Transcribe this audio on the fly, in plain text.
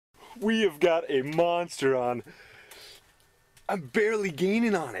We have got a monster on. I'm barely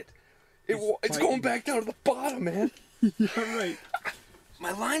gaining on it. It's going back down to the bottom, man. Yeah, right.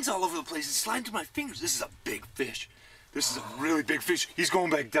 My line's all over the place. It's sliding through my fingers. This is a big fish. This is a really big fish. He's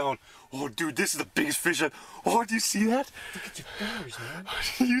going back down. Oh, dude, this is the biggest fish Oh, do you see that? Look at your fingers, man.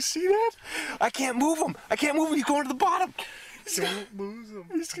 Do you see that? I can't move him. I can't move him. He's going to the bottom. Don't lose him.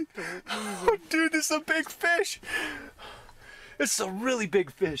 Don't lose him. Oh, dude, this is a big fish. This is a really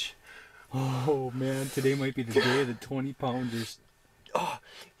big fish. Oh, man. Today might be the day of the 20-pounders. Oh,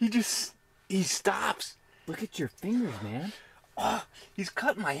 he stops. Look at your fingers, man. Oh, he's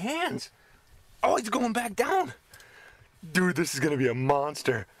cutting my hands. Oh, he's going back down. Dude, this is going to be a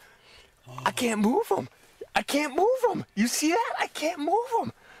monster. Oh. I can't move him. I can't move him. You see that? I can't move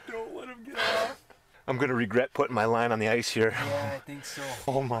him. Don't let him get off. I'm going to regret putting my line on the ice here. Yeah, I think so.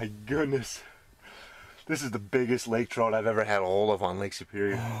 Oh, my goodness. This is the biggest lake trout I've ever had a hold of on Lake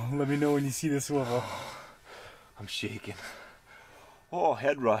Superior. Oh, let me know when you see this swivel. I'm shaking. Oh,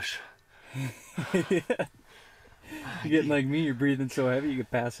 head rush. Yeah. You're getting like me, you're breathing so heavy you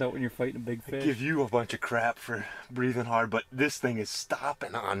could pass out when you're fighting a big fish. I give you a bunch of crap for breathing hard, but this thing is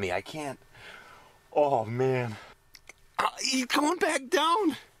stopping on me. I can't. Oh, man. He's going back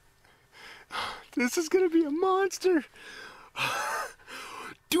down. This is going to be a monster.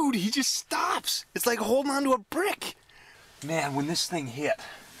 Dude, he just stops. It's like holding onto a brick. Man, when this thing hit,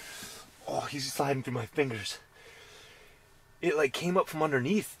 oh, he's sliding through my fingers. It like came up from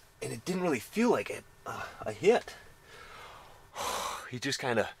underneath, and it didn't really feel like a hit. He just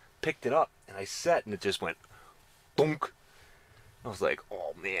kind of picked it up, and I set, and it just went thunk. I was like,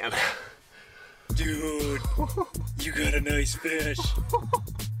 oh man. Dude, you got a nice fish.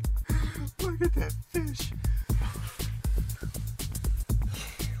 Look at that fish.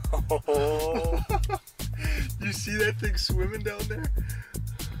 Oh. You see that thing swimming down there?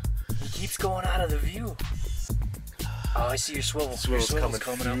 He keeps going out of the view. Oh, I see your swivel. Swivel's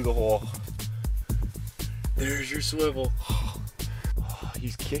coming through up. the hole. There's your swivel. Oh,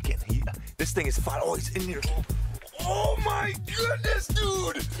 he's kicking. This thing is fine. Oh, he's in here. Oh my goodness,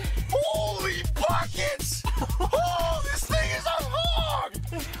 dude! Holy buckets! Oh, this thing is a hog!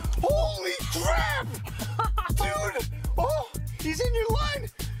 Holy crap! Dude! Oh, he's in your line!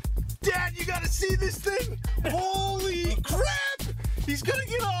 Dad, you gotta see this thing! Holy crap! He's gonna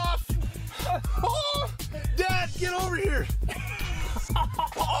get off! Oh! Dad, get over here!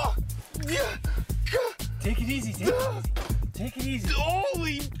 Oh, yeah. Take it easy, take it easy. Take it easy.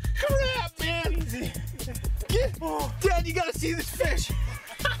 Holy crap, man! Easy. Dad, you gotta see this fish!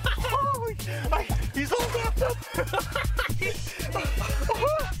 Holy, he's all wrapped up! In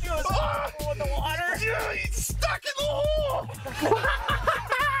the water? Yeah, he's stuck in the hole!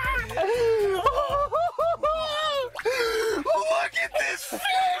 Look at this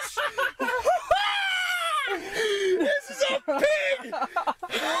fish! This is a pig!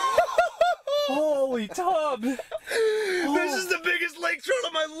 Holy tub! This is the biggest lake trout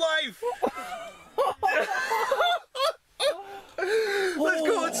of my life! Let's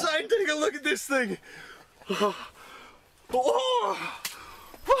go inside and take a look at this thing. Look at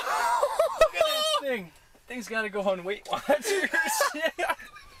this thing. Thing's gotta go on Weight Watchers.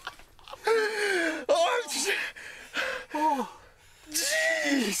 Oh,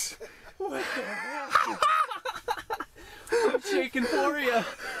 jeez! What the hell? I'm shaking for you.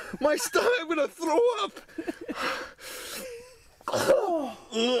 My stomach, I'm gonna throw up.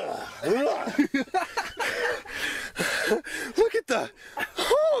 Look at the,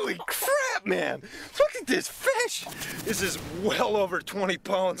 holy crap, man. Look at this fish. This is well over 20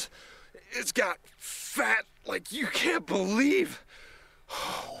 pounds. It's got fat like you can't believe.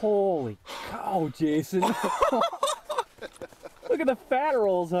 Holy cow, Jason. Look at the fat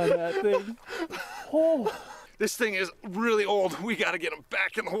rolls on that thing. Oh. This thing is really old. We gotta get him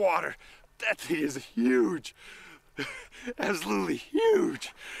back in the water. That thing is huge. Absolutely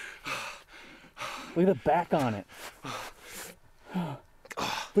huge. Look at the back on it.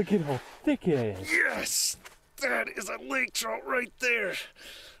 Look at how thick it is. Yes! That is a lake trout right there.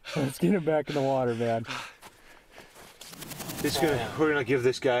 Let's get him back in the water, man. We're gonna give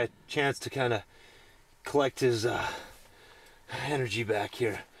this guy a chance to kind of collect his energy back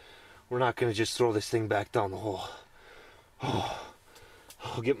here. We're not gonna just throw this thing back down the hole. Oh,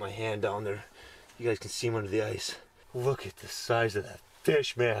 I'll get my hand down there. You guys can see him under the ice. Look at the size of that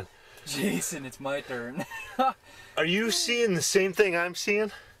fish, man. Jason, it's my turn. Are you seeing the same thing I'm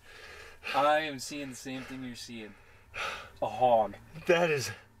seeing? I am seeing the same thing you're seeing. A hog. That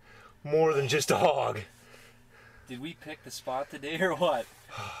is more than just a hog. Did we pick the spot today or what?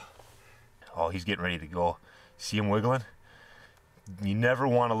 Oh, he's getting ready to go. See him wiggling? You never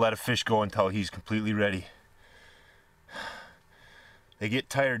want to let a fish go until he's completely ready. They get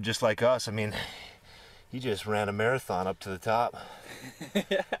tired just like us. I mean, he just ran a marathon up to the top.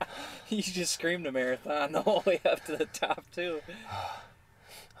 Yeah, he just screamed a marathon the whole way up to the top too.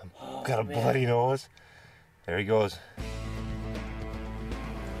 Got a bloody nose. There he goes.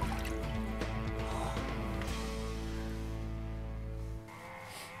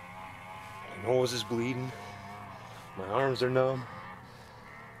 My nose is bleeding. My arms are numb.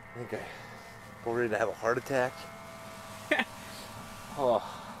 I think I'm ready to have a heart attack. Oh.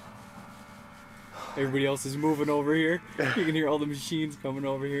 Everybody else is moving over here. You can hear all the machines coming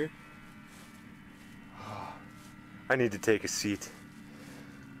over here. I need to take a seat.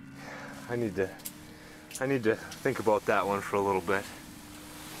 I need to think about that one for a little bit.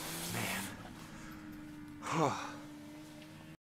 Man.